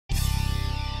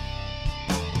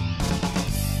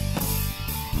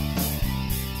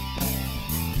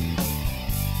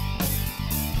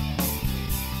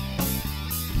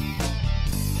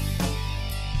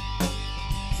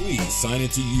please sign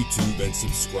into YouTube and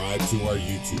subscribe to our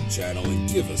YouTube channel and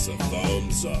give us a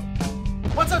thumbs up.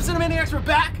 What's up, Cinemaniacs? We're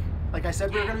back! Like I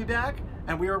said, we were going to be back,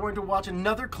 and we are going to watch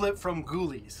another clip from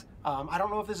Ghoulies. I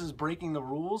don't know if this is breaking the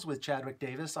rules with Chadwick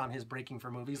Davis on his breaking for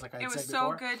movies, like I had said before. It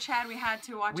was so good, Chad. We had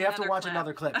to watch. We have to watch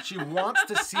another clip. She wants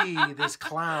to see this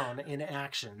clown in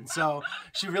action, so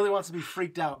she really wants to be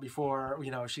freaked out before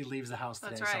she leaves the house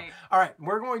today. That's right. So, all right,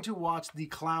 we're going to watch the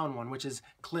clown one, which is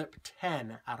clip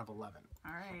 10 out of 11.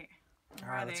 All right. All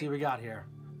right, let's see what we got here.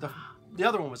 The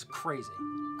other one was crazy,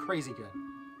 crazy good.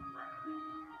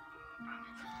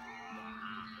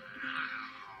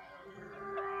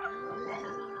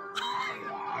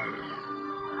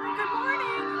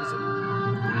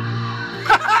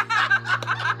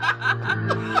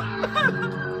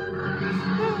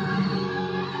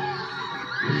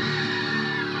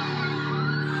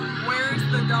 Where's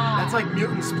the dog? That's like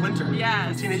Mutant Splinter.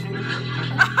 Yes. Teenage Mutant.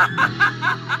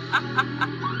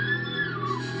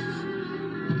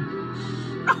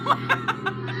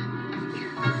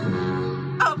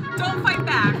 Oh, don't fight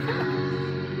back.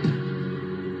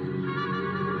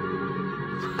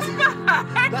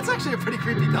 That's actually a pretty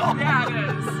creepy doll. Yeah, it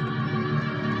is.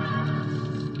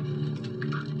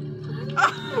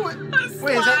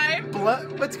 Wait, is that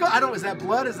blood? What's going? I don't. Is that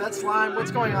blood? Is that slime?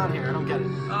 What's going on here? I don't get it.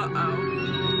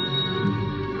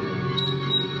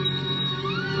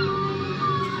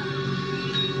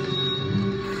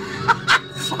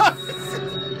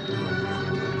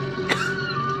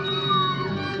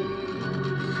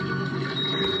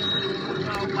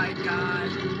 Oh my God.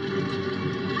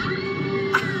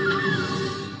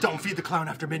 Don't feed the clown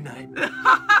after midnight.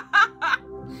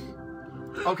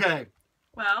 Okay.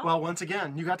 Well, once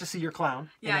again, you got to see your clown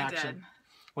in action. I did.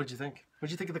 What did you think? What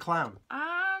did you think of the clown?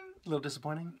 A little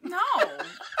disappointing? No.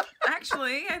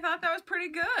 Actually, I thought that was pretty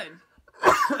good.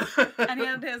 And he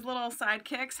had his little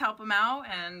sidekicks help him out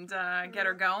and get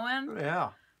her going.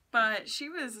 Yeah. But she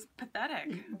was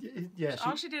pathetic. Yeah.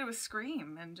 All she did was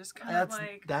scream and just kind of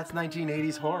like... That's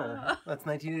 1980s horror. That's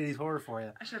 1980s horror for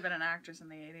you. I should have been an actress in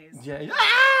the 80s. Yeah.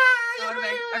 I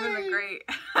would have been great.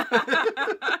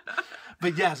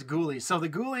 But yes, Ghoulies. So the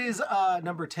Ghoulies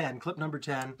number 10, clip number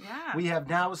 10. Yeah. We have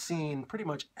now seen pretty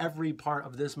much every part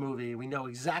of this movie. We know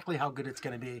exactly how good it's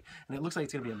going to be. And it looks like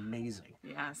it's going to be amazing.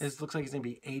 Yes. It looks like it's going to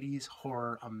be 80s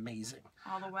horror amazing.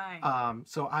 All the way.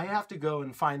 So I have to go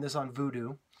and find this on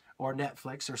Vudu or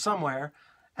Netflix or somewhere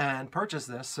and purchase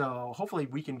this. So hopefully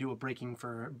we can do a breaking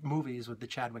for movies with the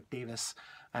Chadwick Davis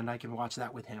and I can watch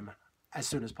that with him as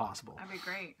soon as possible. That'd be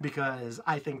great. Because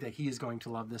I think that he is going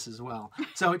to love this as well.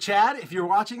 So Chad, if you're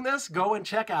watching this, go and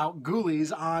check out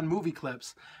Ghoulies on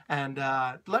Movieclips and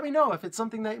let me know if it's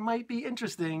something that might be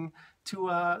interesting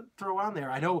to throw on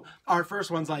there. I know our first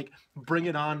one's like Bring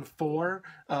It On 4,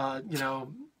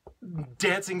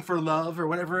 Dancing for Love or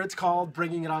whatever it's called,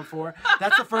 Bringing It On 4.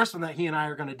 That's the first one that he and I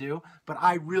are going to do, but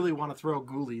I really want to throw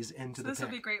Ghoulies into the This pick.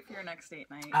 will be great for your next date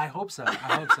night. I hope so. I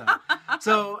hope so.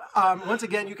 So once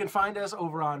again, you can find us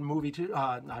over on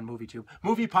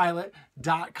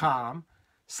moviepilot.com/the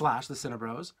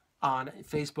CineBros, on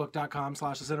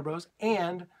facebook.com/the CineBros,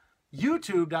 and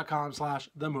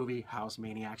youtube.com/the Movie House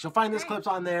Maniacs. You'll find these clips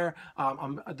on there.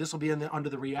 This will be under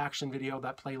the reaction video,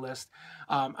 that playlist.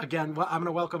 Again, I'm going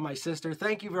to welcome my sister.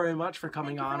 Thank you very much for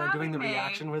coming on and doing the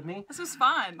reaction with me. This was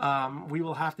fun. We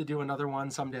will have to do another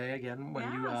one someday again when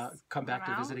you come back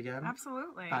to visit again.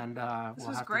 Absolutely. And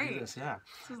we'll have to do this, yeah.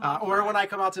 This or when I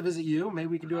come out to visit you, maybe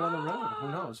we can do it on the road.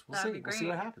 Who knows? We'll see. We'll see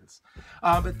what happens.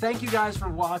 But thank you guys for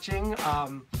watching.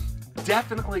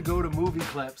 Definitely go to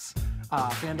Movieclips.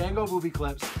 Fandango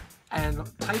Movieclips, and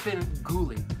type in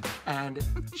Ghoulie and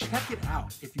check it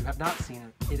out if you have not seen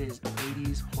it. It is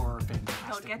 80s horror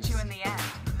fantastic. He'll get you in the end.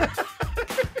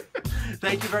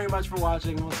 Thank you very much for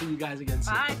watching. We'll see you guys again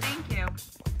soon. Bye, thank you.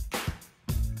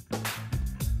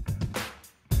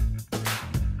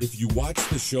 If you watch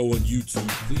the show on YouTube,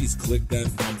 please click that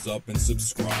thumbs up and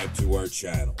subscribe to our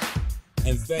channel.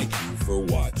 And thank you for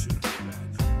watching.